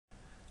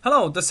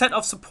Hello, the set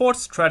of support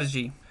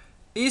strategy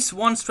is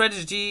one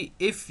strategy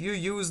if you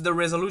use the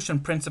resolution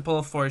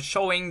principle for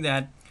showing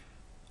that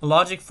a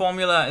logic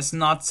formula is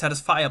not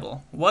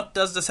satisfiable. What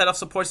does the set of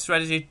support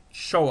strategy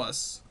show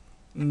us?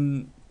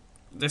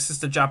 This is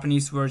the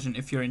Japanese version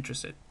if you're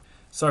interested.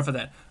 Sorry for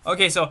that.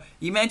 Okay, so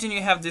imagine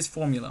you have this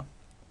formula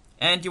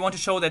and you want to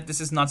show that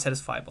this is not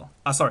satisfiable.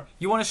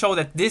 You want to show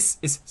that this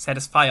is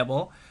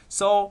satisfiable.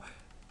 So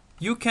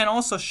you can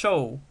also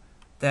show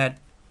that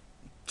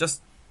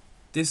just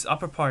this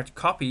upper part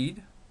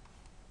copied,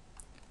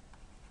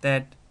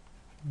 that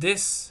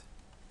this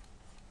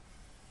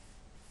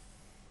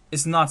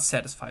is not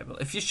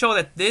satisfiable. If you show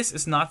that this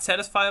is not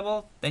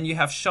satisfiable, then you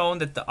have shown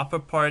that the upper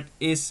part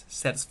is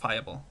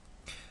satisfiable.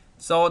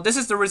 So this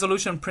is the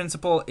resolution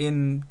principle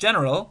in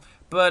general,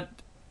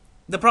 but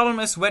the problem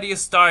is where do you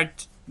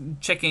start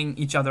checking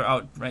each other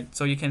out, right?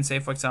 So you can say,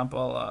 for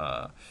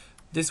example,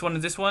 this one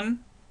and this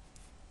one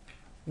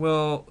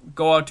will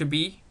go out to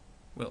be,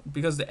 well,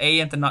 because the A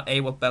and the not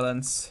A will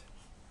balance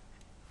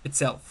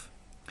itself.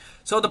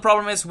 So the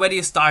problem is where do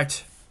you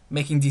start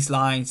making these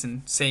lines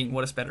and saying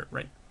what is better,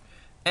 right?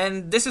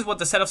 And this is what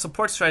the set of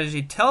support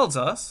strategy tells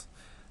us,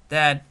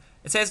 that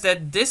it says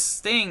that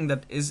this thing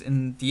that is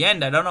in the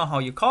end, I don't know how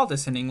you call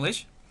this in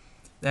English,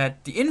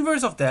 that the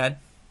inverse of that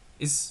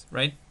is,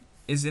 right,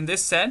 is in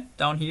this set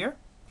down here,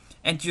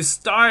 and you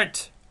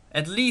start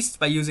at least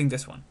by using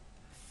this one.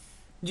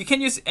 You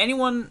can use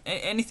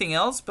anything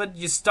else, but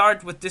you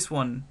start with this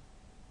one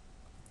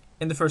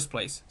in the first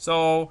place.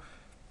 So,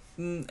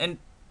 and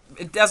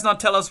it does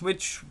not tell us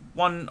which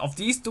one of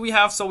these do we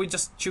have, so we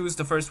just choose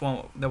the first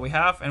one that we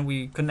have and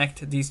we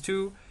connect these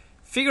two,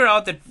 figure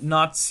out that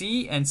not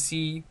C and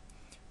C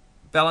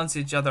balance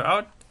each other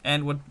out,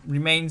 and what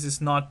remains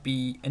is not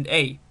B and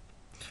A.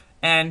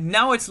 And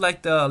now it's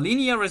like the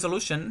linear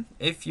resolution.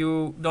 If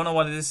you don't know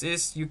what this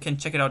is, you can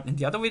check it out in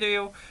the other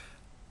video.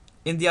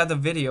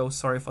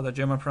 Sorry for the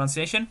German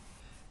pronunciation.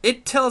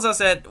 It tells us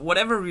that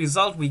whatever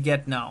result we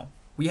get now,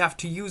 we have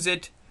to use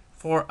it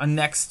for a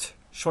next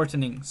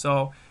shortening.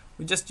 So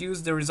we just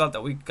use the result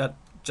that we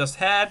just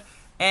had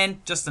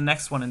and just the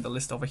next one in the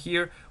list over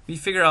here. We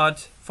figure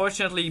out,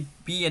 fortunately,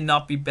 B and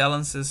not B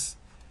balances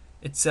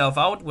itself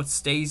out. What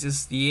stays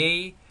is the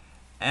A,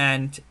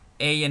 and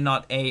A and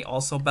not A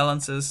also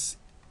balances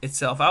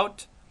itself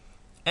out.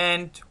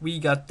 And we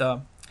got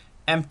the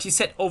empty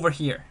set over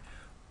here.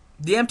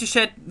 The empty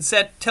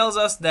set tells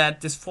us that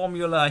this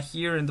formula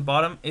here in the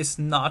bottom is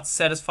not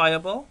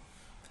satisfiable.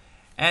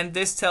 And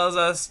this tells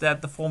us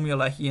that the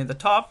formula here in the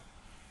top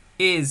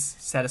is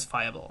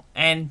satisfiable.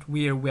 And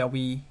we're where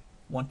we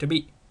want to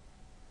be.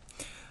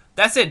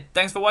 That's it.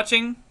 Thanks for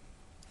watching.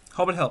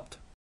 Hope it helped.